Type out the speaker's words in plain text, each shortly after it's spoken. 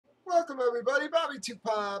welcome everybody. Bobby Two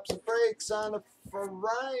Pops breaks on a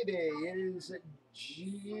Friday. It is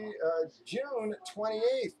June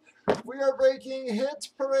 28th. We are breaking Hits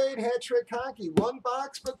Parade Hat Trick Hockey. One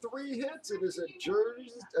box but 3 hits. It is a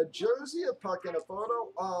jersey, a puck, and a photo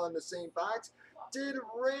all in the same box. Did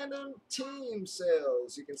random team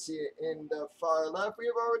sales. You can see it in the far left. We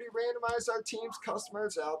have already randomized our team's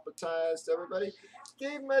customers, alphabetized everybody.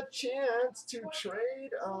 Gave them a chance to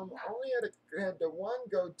trade. Only had the one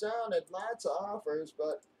go down. Had lots of offers,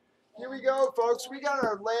 but here we go, folks. We got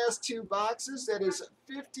our last 2 boxes. That is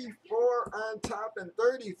 54 on top and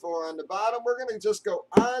 34 on the bottom. We're going to just go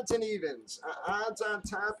odds and evens. Odds on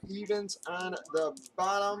top, evens on the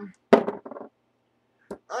bottom.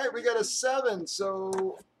 All right, we got a 7,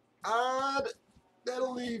 so odd.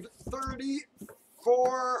 That'll leave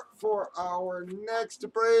 34 for our next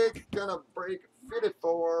break. Gonna break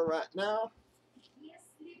 54 right now.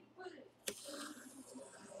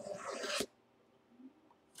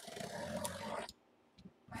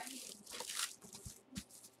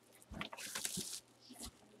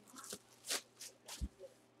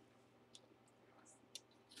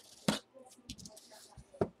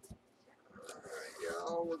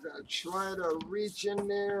 We're going to try to reach in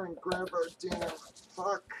there and grab our damn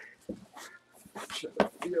puck. Try to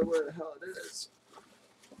feel where the hell it is.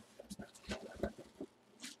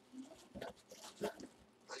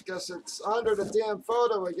 I guess it's under the damn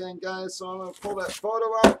photo again, guys, so I'm going to pull that photo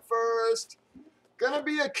out first. Gonna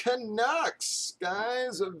be a Canucks,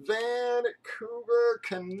 guys. A Vancouver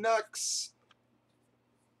Canucks.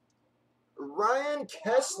 Ryan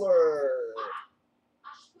Kessler.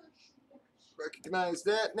 Recognize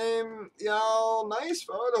that name, y'all. Nice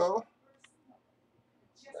photo.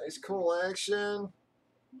 Nice, cool action.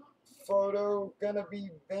 Photo gonna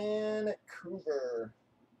be Vancouver.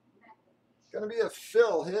 Gonna be a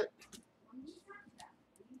fill hit.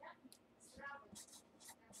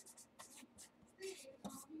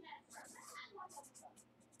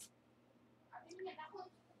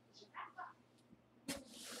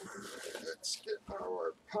 Let's get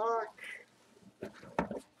our puck.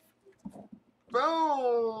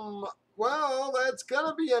 Boom! Well, that's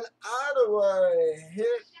gonna be an Ottawa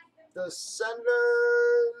hit. The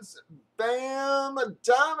Senators. Bam!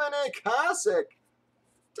 Dominic Hasek.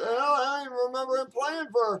 The hell, I don't even remember him playing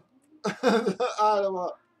for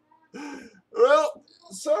Ottawa. Well,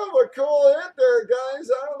 sort of a cool hit there, guys.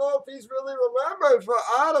 I don't know if he's really remembered for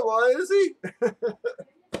Ottawa, is he?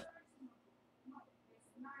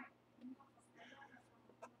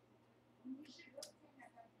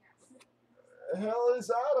 The hell is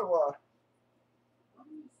Ottawa?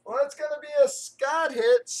 Well, it's going to be a Scott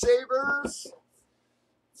hit, Sabres.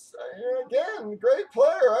 Again, great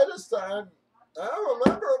player. I don't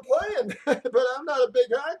remember him playing, but I'm not a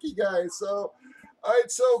big hockey guy. So, all right,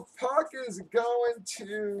 so puck is going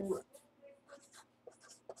to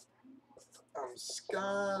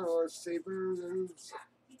Scott or Sabres.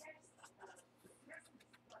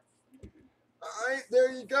 All right,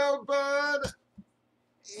 there you go, bud.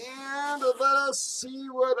 And let us see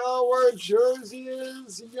what our jersey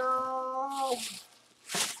is, y'all.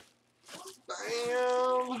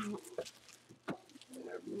 Bam.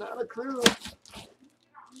 Not a clue.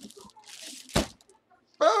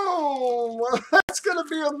 Boom! That's going to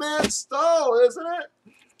be a Matt Stahl, isn't it?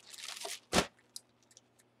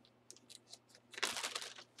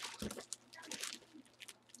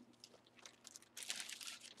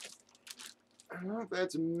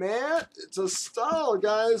 That's Matt. It's a Stahl,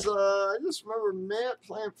 guys. I just remember Matt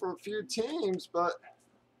playing for a few teams, but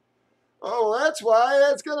oh, that's why.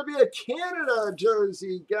 That's going to be a Canada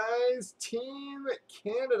jersey, guys. Team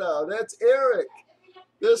Canada. That's Eric.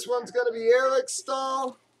 This one's going to be Eric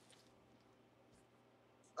Stahl.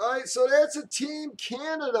 All right, so that's a Team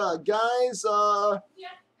Canada, guys.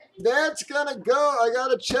 That's going to go. I got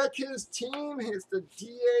to check his team. Here's the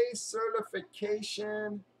DA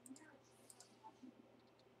certification.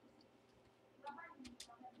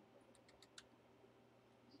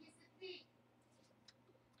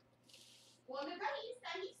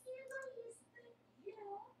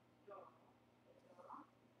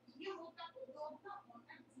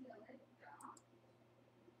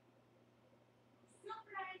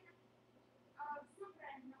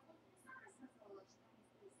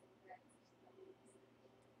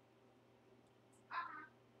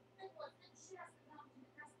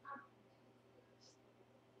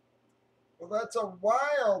 Well, that's a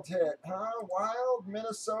Wild hit, huh? Wild,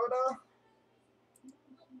 Minnesota.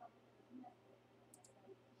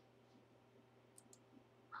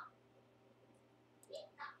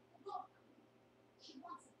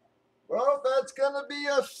 Well, that's going to be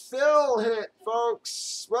a Phil hit,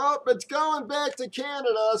 folks. Well, it's going back to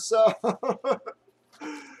Canada, so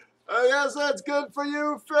I guess that's good for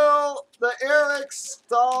you, Phil. The Eric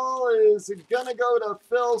Stahl is going to go to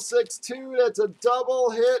Phil 6-2. That's a double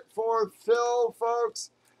hit for Phil, folks.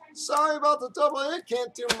 Sorry about the double hit.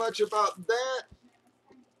 Can't do much about that.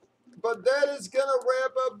 But that is going to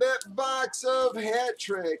wrap up that box of Hat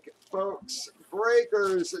Trick, folks.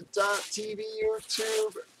 Breakers.tv,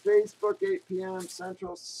 YouTube, Facebook, 8 p.m.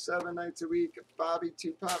 Central, 7 nights a week. Bobby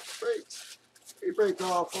 2 Pop Breaks. We break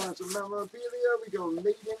all forms of memorabilia. We go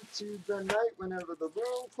late into the night whenever the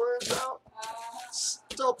room clears out.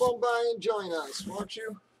 Stop on by and join us, won't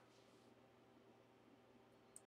you?